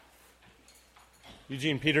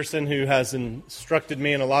Eugene Peterson, who has instructed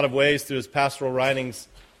me in a lot of ways through his pastoral writings,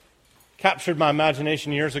 captured my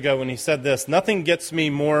imagination years ago when he said this: "Nothing gets me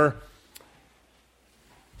more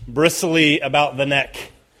bristly about the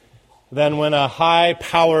neck than when a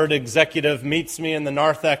high-powered executive meets me in the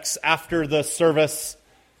narthex after the service,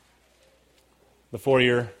 the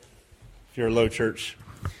foyer, if you're a low church,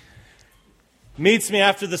 meets me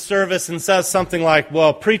after the service and says something like,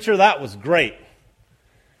 'Well, preacher, that was great,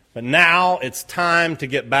 but now it's time to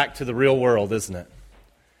get back to the real world, isn't it?'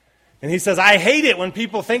 And he says, 'I hate it when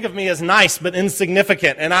people think of me as nice but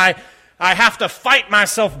insignificant, and I have to fight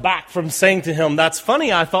myself back from saying to him, that's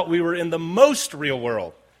funny, I thought we were in the most real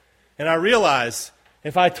world.' And I realize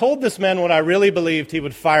if I told this man what I really believed, he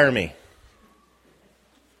would fire me.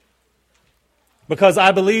 Because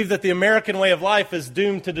I believe that the American way of life is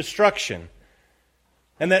doomed to destruction.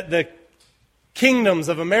 And that the kingdoms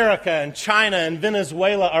of America and China and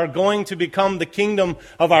Venezuela are going to become the kingdom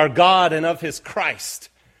of our God and of His Christ.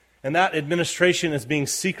 And that administration is being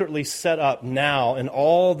secretly set up now in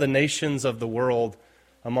all the nations of the world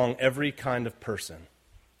among every kind of person.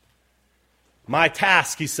 My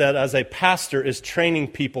task," he said, "as a pastor is training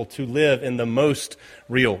people to live in the most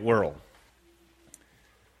real world."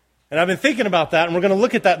 And I've been thinking about that, and we're going to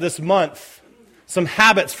look at that this month. Some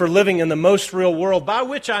habits for living in the most real world, by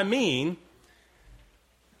which I mean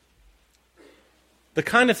the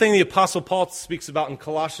kind of thing the Apostle Paul speaks about in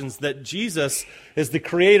Colossians, that Jesus is the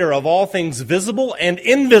creator of all things visible and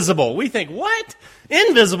invisible. We think, what?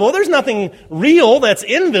 Invisible? There's nothing real that's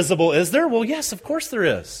invisible, is there? Well, yes, of course there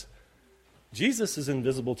is. Jesus is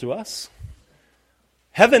invisible to us.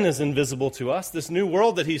 Heaven is invisible to us. This new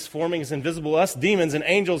world that He's forming is invisible to us. Demons and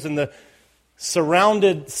angels and the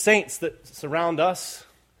surrounded saints that surround us,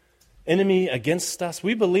 enemy against us.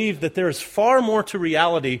 We believe that there is far more to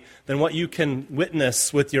reality than what you can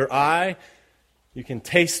witness with your eye, you can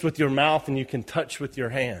taste with your mouth, and you can touch with your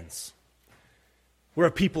hands. We're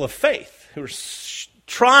a people of faith who are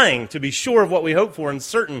trying to be sure of what we hope for and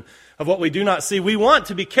certain of what we do not see. We want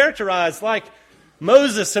to be characterized like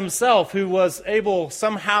Moses himself, who was able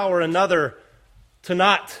somehow or another to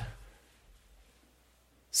not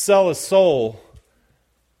sell his soul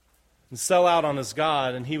and sell out on his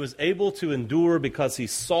God, and he was able to endure because he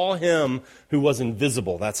saw Him who was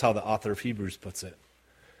invisible. That's how the author of Hebrews puts it.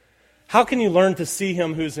 How can you learn to see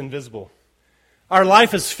Him who's invisible? Our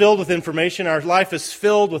life is filled with information. Our life is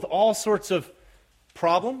filled with all sorts of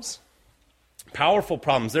problems, powerful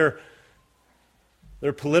problems. There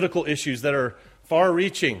are political issues that are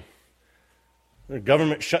far-reaching. There are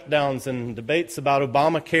government shutdowns and debates about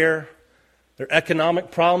Obamacare. There are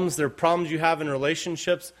economic problems. There are problems you have in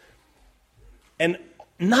relationships. And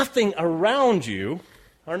nothing around you,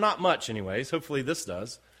 or not much anyways, hopefully this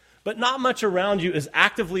does, but not much around you is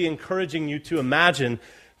actively encouraging you to imagine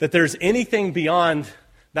that there's anything beyond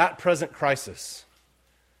that present crisis.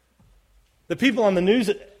 The people on the news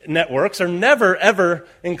networks are never, ever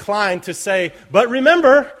inclined to say, but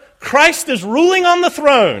remember, Christ is ruling on the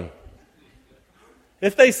throne.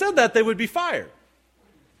 If they said that, they would be fired.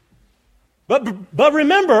 But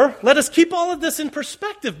remember, let us keep all of this in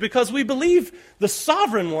perspective, because we believe the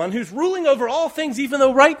sovereign one who's ruling over all things, even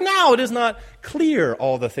though right now it is not clear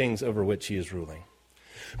all the things over which He is ruling.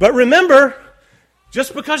 But remember,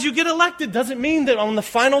 just because you get elected doesn't mean that on the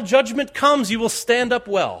final judgment comes, you will stand up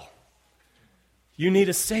well. You need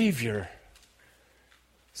a Savior.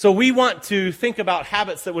 So we want to think about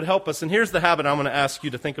habits that would help us. And here's the habit I'm going to ask you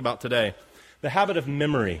to think about today. The habit of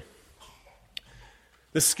memory.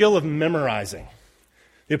 The skill of memorizing.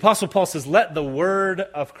 The Apostle Paul says, let the word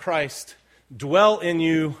of Christ dwell in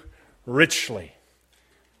you richly.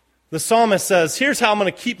 The psalmist says, here's how I'm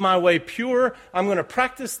going to keep my way pure. I'm going to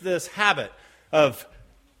practice this habit of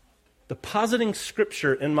depositing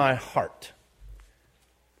Scripture in my heart.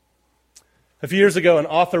 A few years ago, an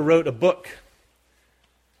author wrote a book.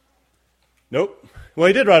 Nope. Well,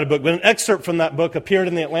 he did write a book, but an excerpt from that book appeared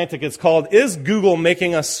in The Atlantic. It's called, Is Google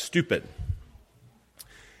Making Us Stupid?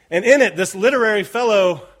 And in it, this literary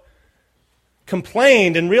fellow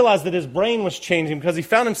complained and realized that his brain was changing because he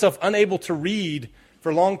found himself unable to read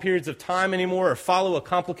for long periods of time anymore or follow a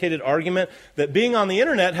complicated argument, that being on the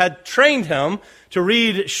internet had trained him to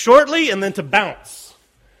read shortly and then to bounce.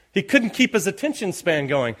 He couldn't keep his attention span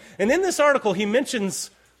going. And in this article, he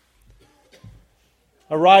mentions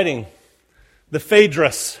a writing, the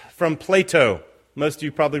Phaedrus from Plato. Most of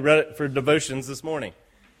you probably read it for devotions this morning.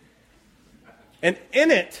 And in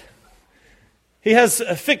it, he has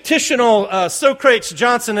a fictional Socrates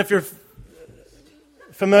Johnson, if you're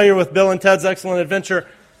familiar with Bill and Ted's Excellent Adventure.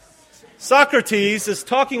 Socrates is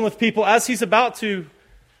talking with people as he's about to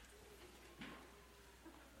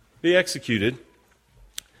be executed.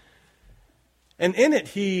 And in it,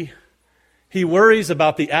 he worries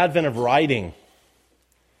about the advent of writing.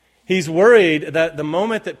 He's worried that the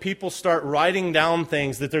moment that people start writing down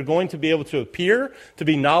things, that they're going to be able to appear to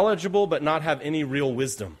be knowledgeable but not have any real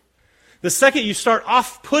wisdom. The second you start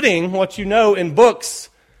off-putting what you know in books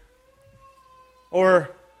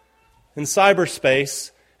or in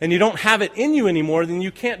cyberspace, and you don't have it in you anymore, then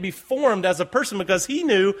you can't be formed as a person, because he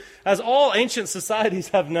knew, as all ancient societies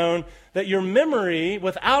have known, that your memory,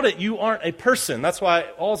 without it, you aren't a person. That's why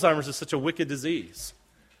Alzheimer's is such a wicked disease.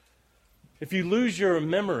 If you lose your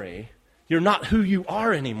memory, you're not who you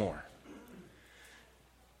are anymore.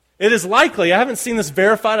 It is likely, I haven't seen this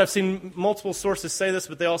verified, I've seen multiple sources say this,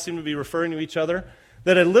 but they all seem to be referring to each other,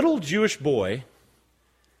 that a little Jewish boy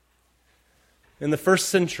in the first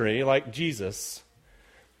century, like Jesus,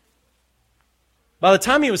 by the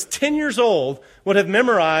time he was 10 years old, would have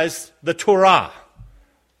memorized the Torah,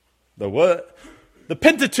 the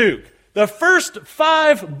Pentateuch, the first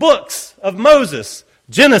 5 books of Moses,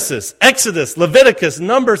 Genesis, Exodus, Leviticus,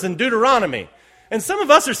 Numbers, and Deuteronomy. And some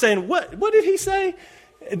of us are saying, what did he say?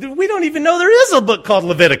 We don't even know there is a book called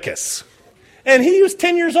Leviticus. And he was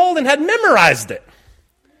 10 years old and had memorized it.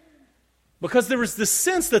 Because there was this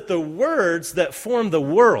sense that the words that form the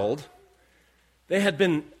world, they had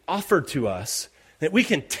been offered to us, that we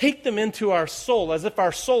can take them into our soul as if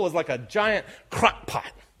our soul is like a giant crock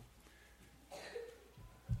pot.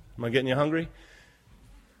 Am I getting you hungry?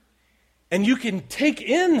 And you can take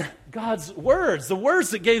in God's words, the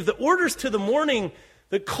words that gave the orders to the morning,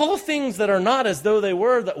 that call things that are not as though they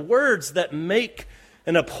were, the words that make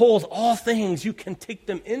and uphold all things. You can take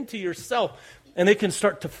them into yourself, and they can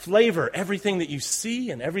start to flavor everything that you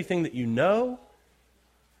see and everything that you know,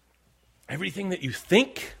 everything that you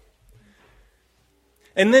think.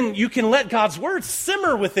 And then you can let God's words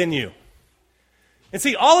simmer within you. And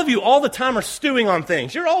see, all of you all the time are stewing on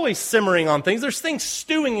things. You're always simmering on things. There's things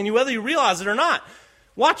stewing in you, whether you realize it or not.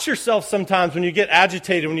 Watch yourself sometimes when you get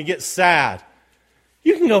agitated, when you get sad.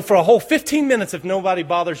 You can go for a whole 15 minutes if nobody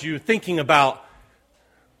bothers you thinking about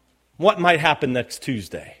what might happen next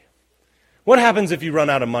Tuesday. What happens if you run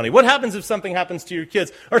out of money? What happens if something happens to your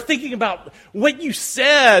kids? Or thinking about what you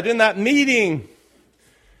said in that meeting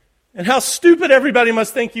and how stupid everybody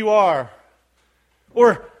must think you are.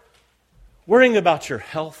 Or worrying about your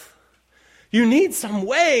health. You need some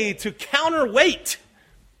way to counterweight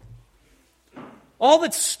all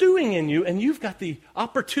that's stewing in you, and you've got the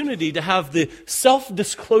opportunity to have the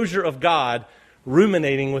self-disclosure of God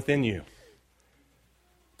ruminating within you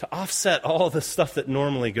to offset all the stuff that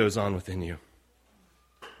normally goes on within you.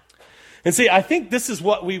 And see, I think this is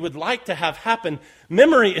what we would like to have happen.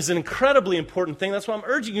 Memory is an incredibly important thing. That's why I'm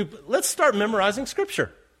urging you, let's start memorizing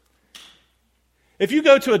Scripture. If you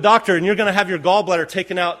go to a doctor and you're going to have your gallbladder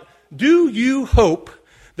taken out, do you hope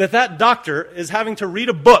that that doctor is having to read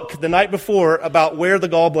a book the night before about where the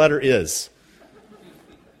gallbladder is?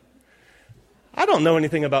 I don't know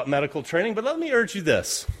anything about medical training, but let me urge you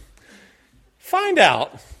this. Find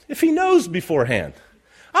out if he knows beforehand.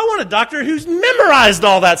 I want a doctor who's memorized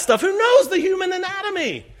all that stuff, who knows the human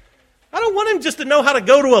anatomy. I don't want him just to know how to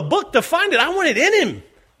go to a book to find it. I want it in him.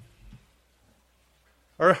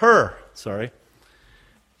 Or her, sorry.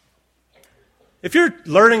 If you're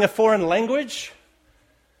learning a foreign language,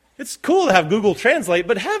 it's cool to have Google Translate,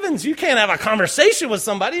 but heavens, you can't have a conversation with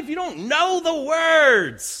somebody if you don't know the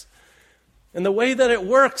words. And the way that it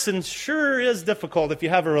works, and sure is difficult if you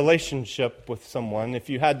have a relationship with someone, if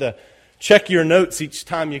you had to check your notes each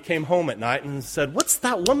time you came home at night and said, what's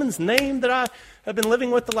that woman's name that I have been living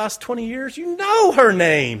with the last 20 years? You know her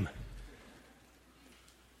name.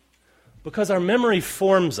 Because our memory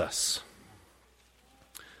forms us.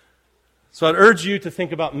 So I'd urge you to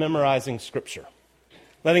think about memorizing Scripture,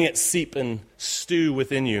 letting it seep and stew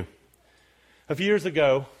within you. A few years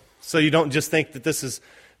ago, so you don't just think that this is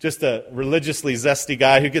just a religiously zesty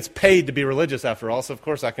guy who gets paid to be religious after all, so of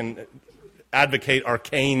course I can advocate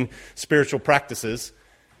arcane spiritual practices.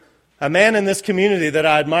 A man in this community that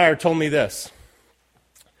I admire told me this: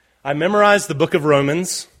 I memorized the book of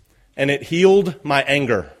Romans, and it healed my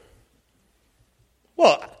anger.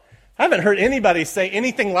 Well, I haven't heard anybody say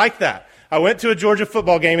anything like that. I went to a Georgia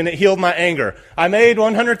football game and it healed my anger. I made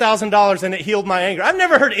 $100,000 and it healed my anger. I've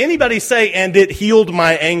never heard anybody say, and it healed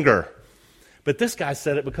my anger. But this guy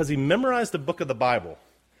said it because he memorized the book of the Bible.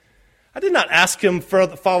 I did not ask him for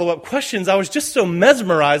follow-up questions. I was just so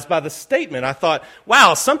mesmerized by the statement. I thought,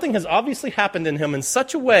 wow, something has obviously happened in him in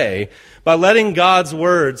such a way by letting God's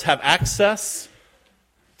words have access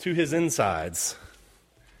to his insides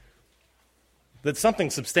that something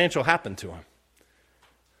substantial happened to him.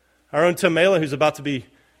 Our own Tim Mela, who's about to be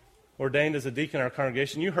ordained as a deacon in our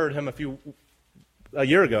congregation, you heard him a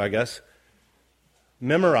year ago, I guess,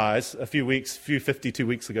 memorize a few 52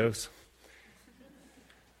 weeks ago,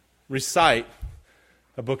 recite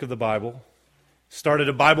a book of the Bible, started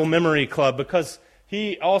a Bible memory club because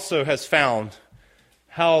he also has found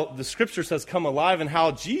how the Scriptures has come alive and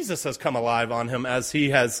how Jesus has come alive on him as he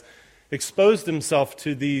has exposed himself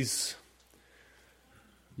to these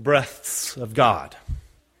breaths of God.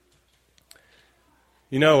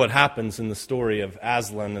 You know what happens in the story of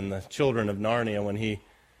Aslan and the children of Narnia when he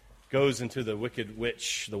goes into the wicked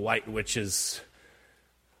witch, the white witch's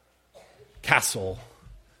castle.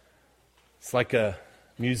 It's like a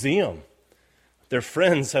museum. Their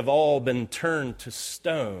friends have all been turned to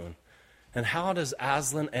stone. And how does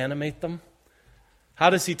Aslan animate them? How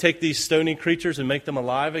does he take these stony creatures and make them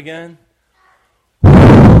alive again?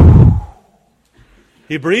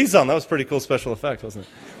 He breathes on them. That was a pretty cool special effect, wasn't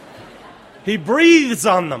it? He breathes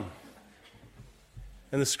on them.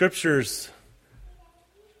 And the Scriptures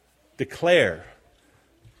declare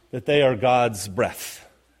that they are God's breath.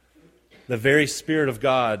 The very Spirit of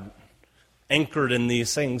God anchored in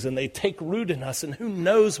these things, and they take root in us, and who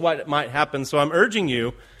knows what might happen. So I'm urging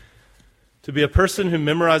you to be a person who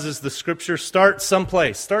memorizes the Scripture. Start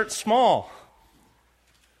someplace. Start small.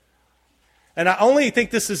 And I only think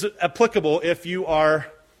this is applicable if you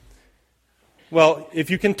if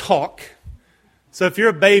you can talk. So if you're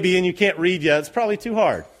a baby and you can't read yet, it's probably too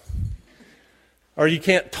hard. Or you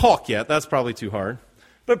can't talk yet, that's probably too hard.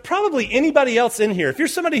 But probably anybody else in here, if you're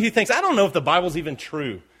somebody who thinks, I don't know if the Bible's even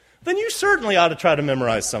true, then you certainly ought to try to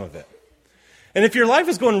memorize some of it. And if your life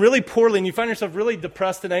is going really poorly and you find yourself really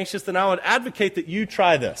depressed and anxious, then I would advocate that you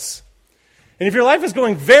try this. And if your life is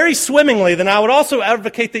going very swimmingly, then I would also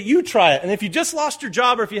advocate that you try it. And if you just lost your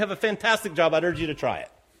job or if you have a fantastic job, I'd urge you to try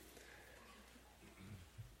it.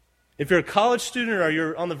 If you're a college student or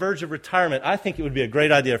you're on the verge of retirement, I think it would be a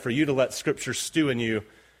great idea for you to let Scripture stew in you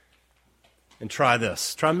and try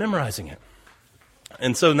this. Try memorizing it.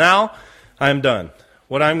 And so now I am done.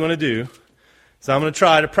 What I'm going to do is I'm going to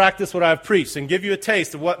try to practice what I've preached and give you a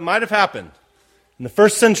taste of what might have happened in the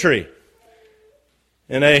first century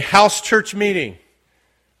in a house church meeting.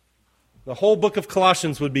 The whole book of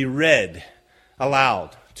Colossians would be read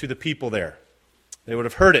aloud to the people there. They would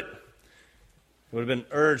have heard it. It would have been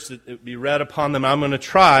urged that it be read upon them. I'm going to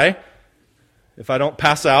try, if I don't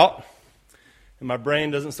pass out and my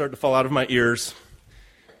brain doesn't start to fall out of my ears,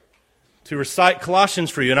 to recite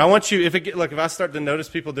Colossians for you. And I want you, if I start to notice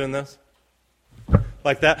people doing this,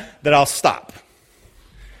 like that I'll stop.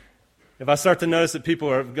 If I start to notice that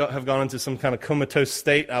people have gone into some kind of comatose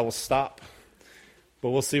state, I will stop. But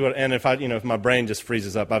we'll see and if my brain just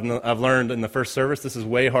freezes up. I've learned in the first service, this is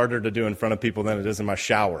way harder to do in front of people than it is in my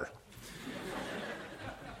shower.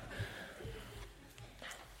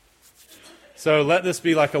 So let this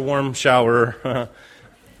be like a warm shower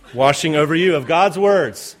washing over you of God's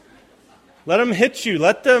words. Let them hit you.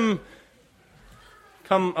 Let them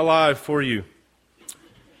come alive for you.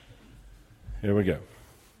 Here we go.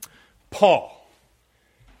 Paul,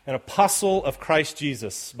 an apostle of Christ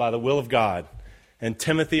Jesus by the will of God, and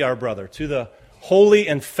Timothy our brother, to the holy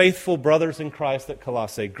and faithful brothers in Christ at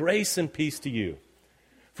Colossae, grace and peace to you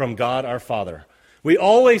from God our Father. We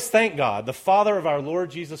always thank God, the Father of our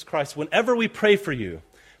Lord Jesus Christ, whenever we pray for you,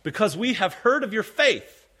 because we have heard of your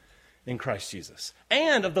faith in Christ Jesus,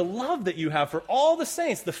 and of the love that you have for all the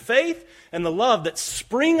saints, the faith and the love that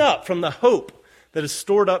spring up from the hope that is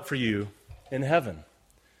stored up for you in heaven,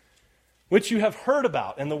 which you have heard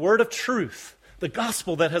about in the word of truth, the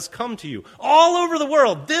gospel that has come to you. All over the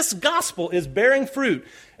world, this gospel is bearing fruit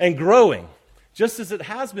and growing, just as it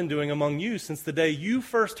has been doing among you since the day you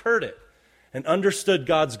first heard it and understood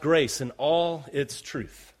God's grace in all its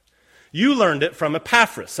truth. You learned it from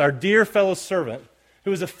Epaphras, our dear fellow servant,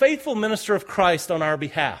 who is a faithful minister of Christ on our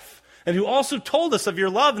behalf, and who also told us of your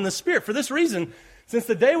love in the Spirit. For this reason, since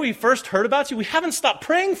the day we first heard about you, we haven't stopped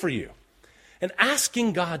praying for you and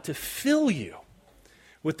asking God to fill you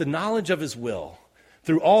with the knowledge of His will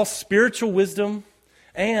through all spiritual wisdom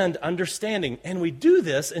and understanding. And we do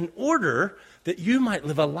this in order that you might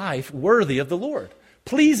live a life worthy of the Lord,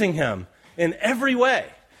 pleasing Him in every way,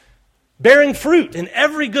 bearing fruit in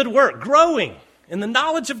every good work, growing in the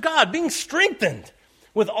knowledge of God, being strengthened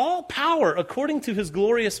with all power according to His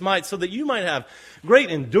glorious might, so that you might have great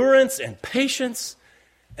endurance and patience,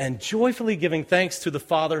 and joyfully giving thanks to the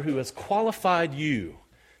Father who has qualified you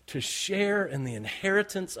to share in the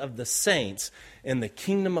inheritance of the saints in the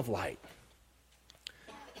kingdom of light.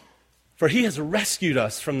 For He has rescued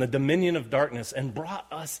us from the dominion of darkness and brought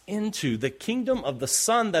us into the kingdom of the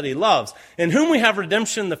Son that He loves, in whom we have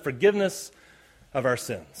redemption, the forgiveness of our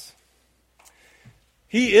sins.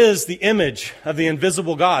 He is the image of the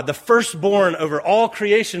invisible God, the firstborn over all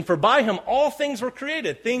creation, for by him all things were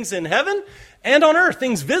created, things in heaven and on earth,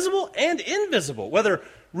 things visible and invisible, whether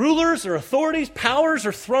rulers or authorities, powers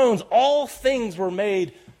or thrones, all things were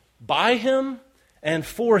made by him and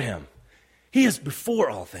for him. He is before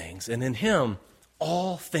all things, and in him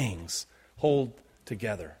all things hold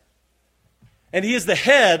together. And he is the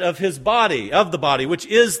head of his body, of the body, which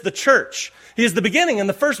is the church. He is the beginning and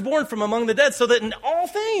the firstborn from among the dead, so that in all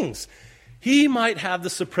things he might have the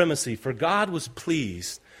supremacy. For God was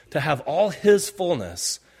pleased to have all his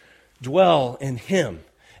fullness dwell in him,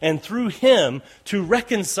 and through him to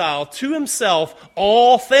reconcile to himself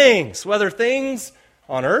all things, whether things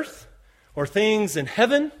on earth or things in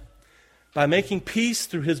heaven, by making peace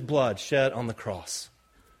through his blood shed on the cross.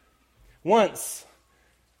 Once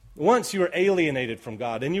you were alienated from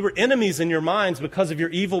God, and you were enemies in your minds because of your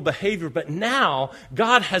evil behavior, but now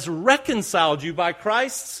God has reconciled you by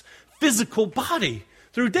Christ's physical body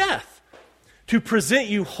through death to present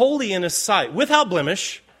you holy in his sight, without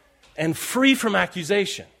blemish and free from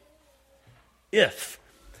accusation, if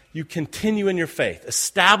you continue in your faith,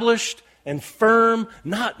 established and firm,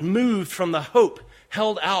 not moved from the hope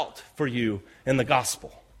held out for you in the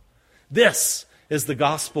gospel. This is the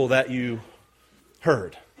gospel that you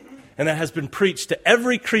heard, and that has been preached to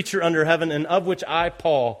every creature under heaven, and of which I,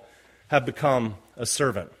 Paul, have become a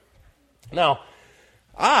servant. Now,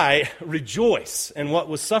 I rejoice in what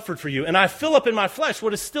was suffered for you, and I fill up in my flesh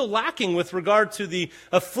what is still lacking with regard to the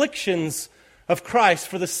afflictions of Christ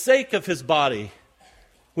for the sake of his body,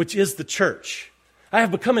 which is the church. I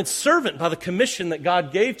have become its servant by the commission that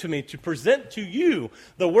God gave to me to present to you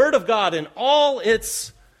the word of God in all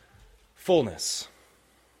its fullness.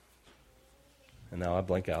 And now I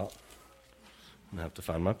blank out. I have to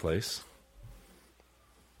find my place.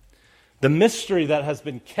 The mystery that has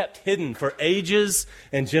been kept hidden for ages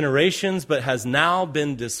and generations, but has now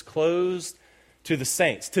been disclosed to the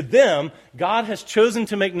saints. To them, God has chosen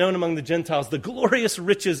to make known among the Gentiles the glorious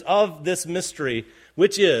riches of this mystery,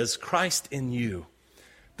 which is Christ in you,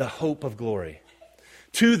 the hope of glory.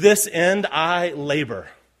 To this end I labor.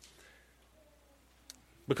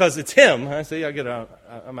 Because it's him. I see,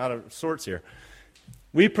 I'm out of sorts here.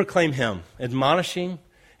 We proclaim him, admonishing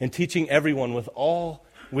and teaching everyone with all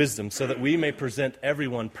wisdom, so that we may present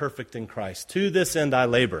everyone perfect in Christ. To this end I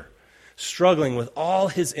labor, struggling with all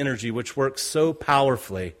his energy, which works so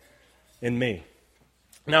powerfully in me.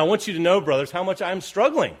 Now I want you to know, brothers, how much I'm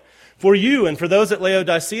struggling for you and for those at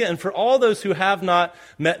Laodicea and for all those who have not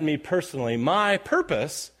met me personally. My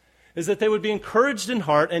purpose is that they would be encouraged in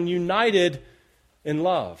heart and united in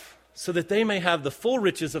love, so that they may have the full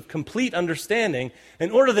riches of complete understanding, in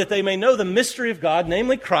order that they may know the mystery of God,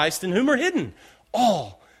 namely Christ, in whom are hidden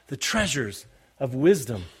all the treasures of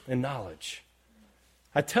wisdom and knowledge.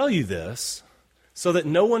 I tell you this so that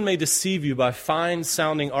no one may deceive you by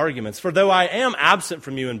fine-sounding arguments. For though I am absent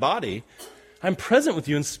from you in body, I'm present with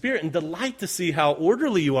you in spirit, and delight to see how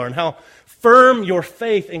orderly you are and how firm your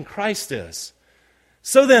faith in Christ is.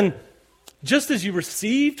 So then, just as you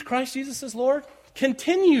received Christ Jesus as Lord,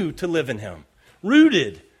 continue to live in him,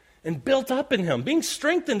 rooted and built up in him, being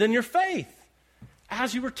strengthened in your faith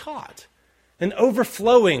as you were taught, and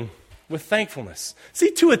overflowing with thankfulness.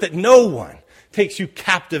 See to it that no one takes you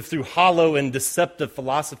captive through hollow and deceptive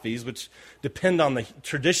philosophies which depend on the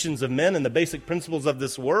traditions of men and the basic principles of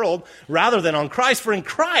this world, rather than on Christ. For in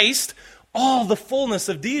Christ, all the fullness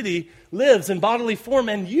of deity lives in bodily form,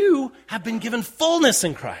 and you have been given fullness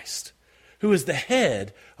in Christ, who is the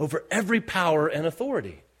head over every power and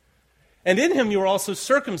authority. And in him you are also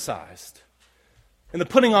circumcised, in the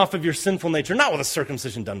putting off of your sinful nature, not with a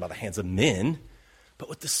circumcision done by the hands of men, but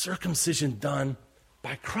with the circumcision done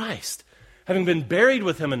by Christ, having been buried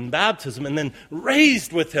with him in baptism and then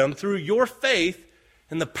raised with him through your faith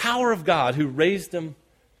in the power of God who raised him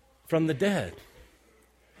from the dead.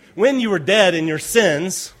 When you were dead in your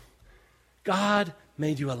sins, God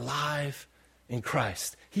made you alive in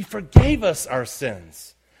Christ. He forgave us our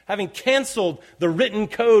sins, having canceled the written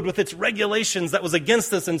code with its regulations that was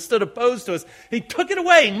against us and stood opposed to us. He took it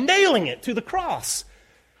away, nailing it to the cross.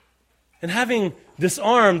 And having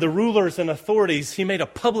disarmed the rulers and authorities, he made a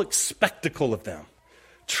public spectacle of them,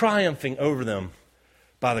 triumphing over them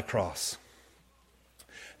by the cross.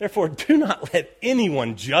 Therefore, do not let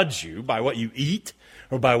anyone judge you by what you eat,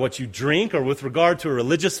 or by what you drink, or with regard to a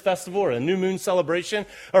religious festival, or a new moon celebration,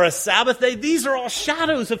 or a Sabbath day. These are all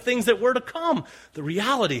shadows of things that were to come. The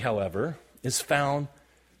reality, however, is found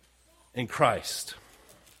in Christ.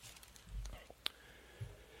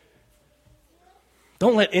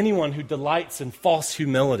 Don't let anyone who delights in false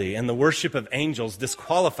humility and the worship of angels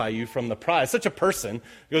disqualify you from the prize. Such a person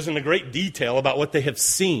goes into great detail about what they have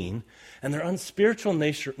seen, and their unspiritual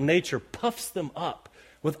nature puffs them up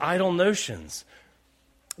with idle notions.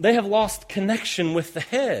 They have lost connection with the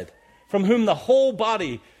head, from whom the whole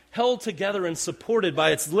body, held together and supported by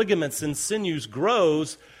its ligaments and sinews,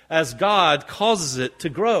 grows as God causes it to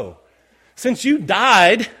grow. Since you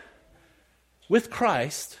died with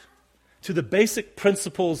Christ to the basic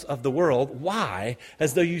principles of the world, why,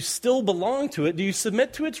 as though you still belong to it, do you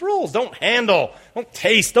submit to its rules? Don't handle, don't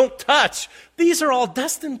taste, don't touch. These are all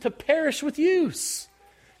destined to perish with use,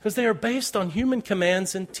 because they are based on human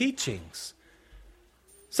commands and teachings.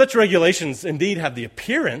 Such regulations indeed have the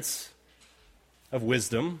appearance of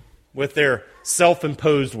wisdom, with their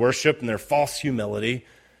self-imposed worship and their false humility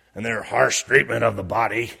and their harsh treatment of the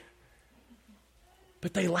body.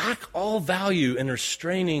 But they lack all value in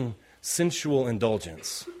restraining sensual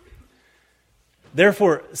indulgence.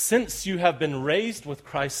 Therefore, since you have been raised with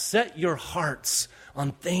Christ, set your hearts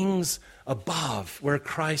on things above, where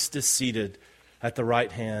Christ is seated at the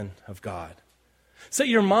right hand of God. Set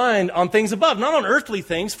your mind on things above, not on earthly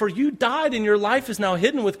things, for you died and your life is now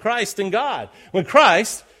hidden with Christ in God. When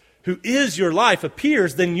Christ, who is your life,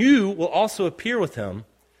 appears, then you will also appear with him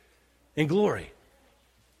in glory.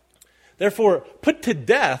 Therefore, put to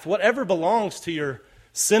death whatever belongs to your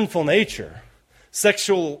sinful nature: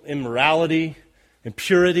 sexual immorality,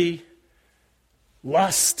 impurity,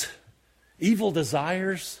 lust, evil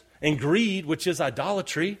desires, and greed, which is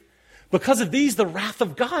idolatry. Because of these, the wrath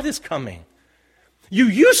of God is coming. You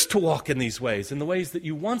used to walk in these ways, in the ways that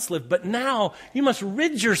you once lived, but now you must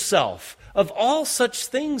rid yourself of all such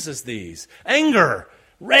things as these: anger,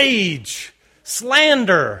 rage,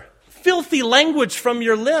 slander, filthy language from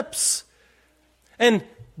your lips. And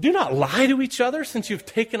do not lie to each other, since you've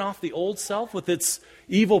taken off the old self with its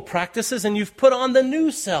evil practices, and you've put on the new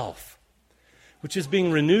self, which is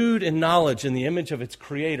being renewed in knowledge in the image of its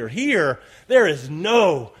Creator. Here, there is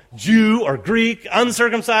no Jew or Greek,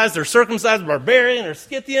 uncircumcised or circumcised, barbarian or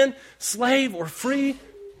Scythian, slave or free,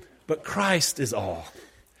 but Christ is all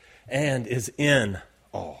and is in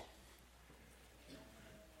all.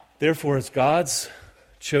 Therefore, as God's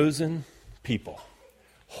chosen people,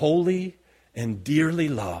 holy and dearly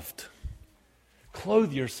loved,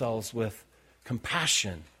 clothe yourselves with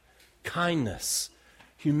compassion, kindness,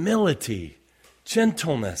 humility,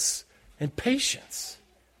 gentleness, and patience.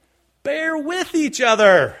 Bear with each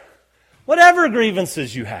other, whatever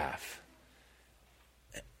grievances you have.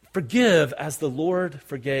 Forgive as the Lord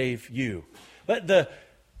forgave you.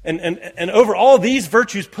 And over all these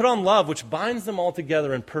virtues, put on love, which binds them all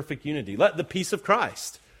together in perfect unity. Let the peace of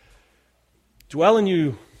Christ dwell in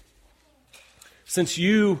you, since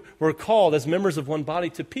you were called as members of one body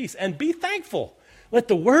to peace. And be thankful. Let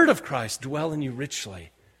the word of Christ dwell in you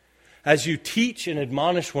richly, as you teach and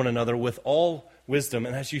admonish one another with all wisdom,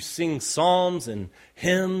 and as you sing psalms and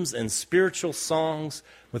hymns and spiritual songs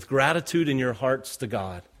with gratitude in your hearts to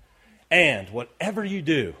God. And whatever you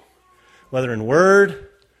do, whether in word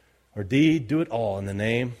or deed, do it all in the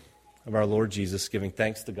name of our Lord Jesus, giving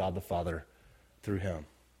thanks to God the Father through him.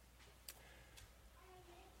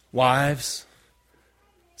 Wives,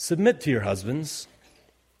 submit to your husbands,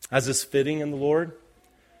 as is fitting in the Lord.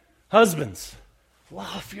 Husbands,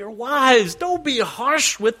 love your wives. Don't be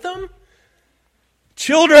harsh with them.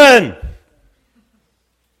 Children,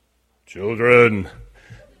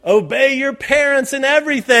 obey your parents in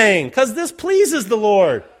everything, because this pleases the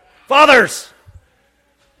Lord. Fathers,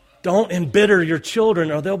 don't embitter your children,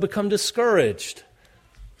 or they'll become discouraged.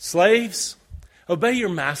 Slaves, obey your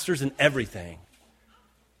masters in everything,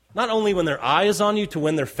 not only when their eye is on you to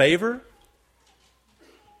win their favor,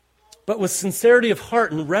 but with sincerity of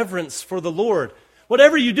heart and reverence for the Lord.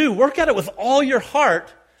 Whatever you do, work at it with all your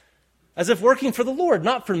heart, as if working for the Lord,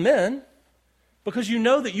 not for men, because you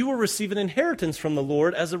know that you will receive an inheritance from the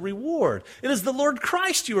Lord as a reward. It is the Lord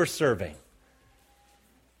Christ you are serving.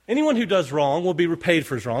 Anyone who does wrong will be repaid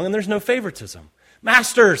for his wrong, and there's no favoritism.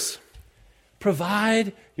 Masters,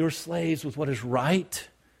 provide your slaves with what is right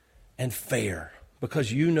and fair,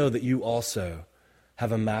 because you know that you also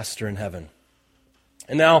have a master in heaven.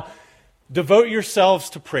 And now, devote yourselves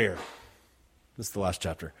to prayer. This is the last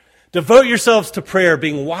chapter. Devote yourselves to prayer,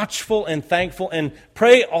 being watchful and thankful, and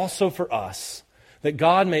pray also for us, that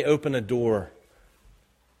God may open a door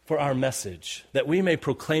for our message, that we may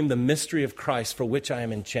proclaim the mystery of Christ, for which I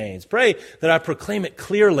am in chains. Pray that I proclaim it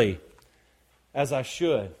clearly, as I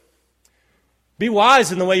should. Be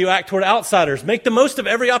wise in the way you act toward outsiders. Make the most of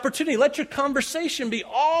every opportunity. Let your conversation be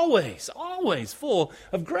always full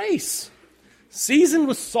of grace, seasoned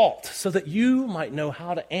with salt, so that you might know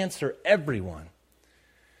how to answer everyone.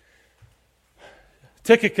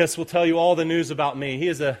 Tychicus will tell you all the news about me. He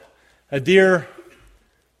is a dear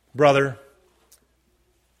brother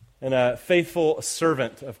and a faithful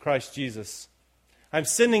servant of Christ Jesus. I'm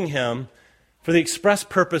sending him for the express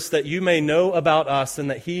purpose that you may know about us and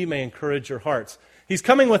that he may encourage your hearts. He's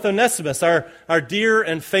coming with Onesimus, our dear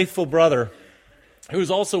and faithful brother, who is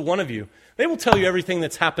also one of you. They will tell you everything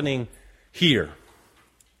that's happening here.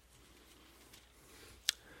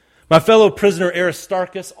 My fellow prisoner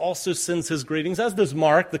Aristarchus also sends his greetings, as does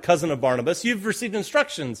Mark, the cousin of Barnabas. You've received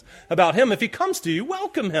instructions about him. If he comes to you,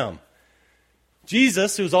 welcome him.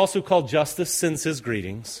 Jesus, who is also called Justus, sends his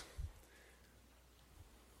greetings.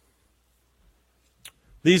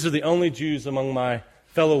 These are the only Jews among my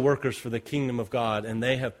fellow workers for the kingdom of God, and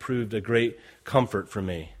they have proved a great comfort for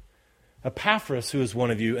me. Epaphras, who is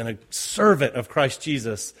one of you and a servant of Christ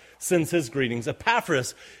Jesus, sends his greetings.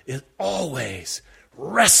 Epaphras is always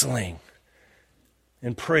wrestling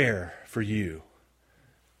in prayer for you,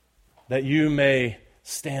 that you may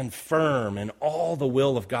stand firm in all the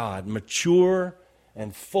will of God, mature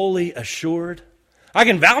and fully assured. I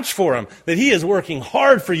can vouch for him that he is working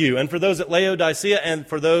hard for you and for those at Laodicea and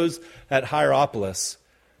for those at Hierapolis.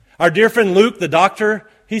 Our dear friend Luke, the doctor,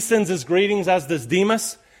 he sends his greetings, as does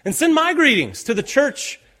Demas. And send my greetings to the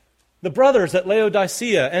church, the brothers at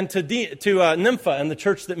Laodicea, and to Nympha and the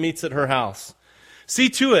church that meets at her house. See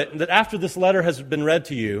to it that after this letter has been read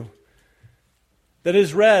to you, that it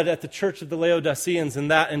is read at the church of the Laodiceans, and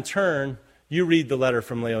that in turn you read the letter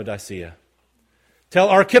from Laodicea. Tell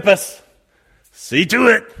Archippus, see to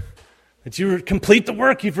it that you complete the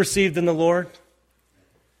work you've received in the Lord.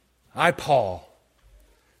 I, Paul,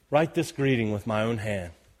 write this greeting with my own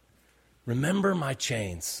hand. Remember my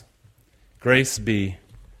chains. Grace be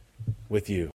with you.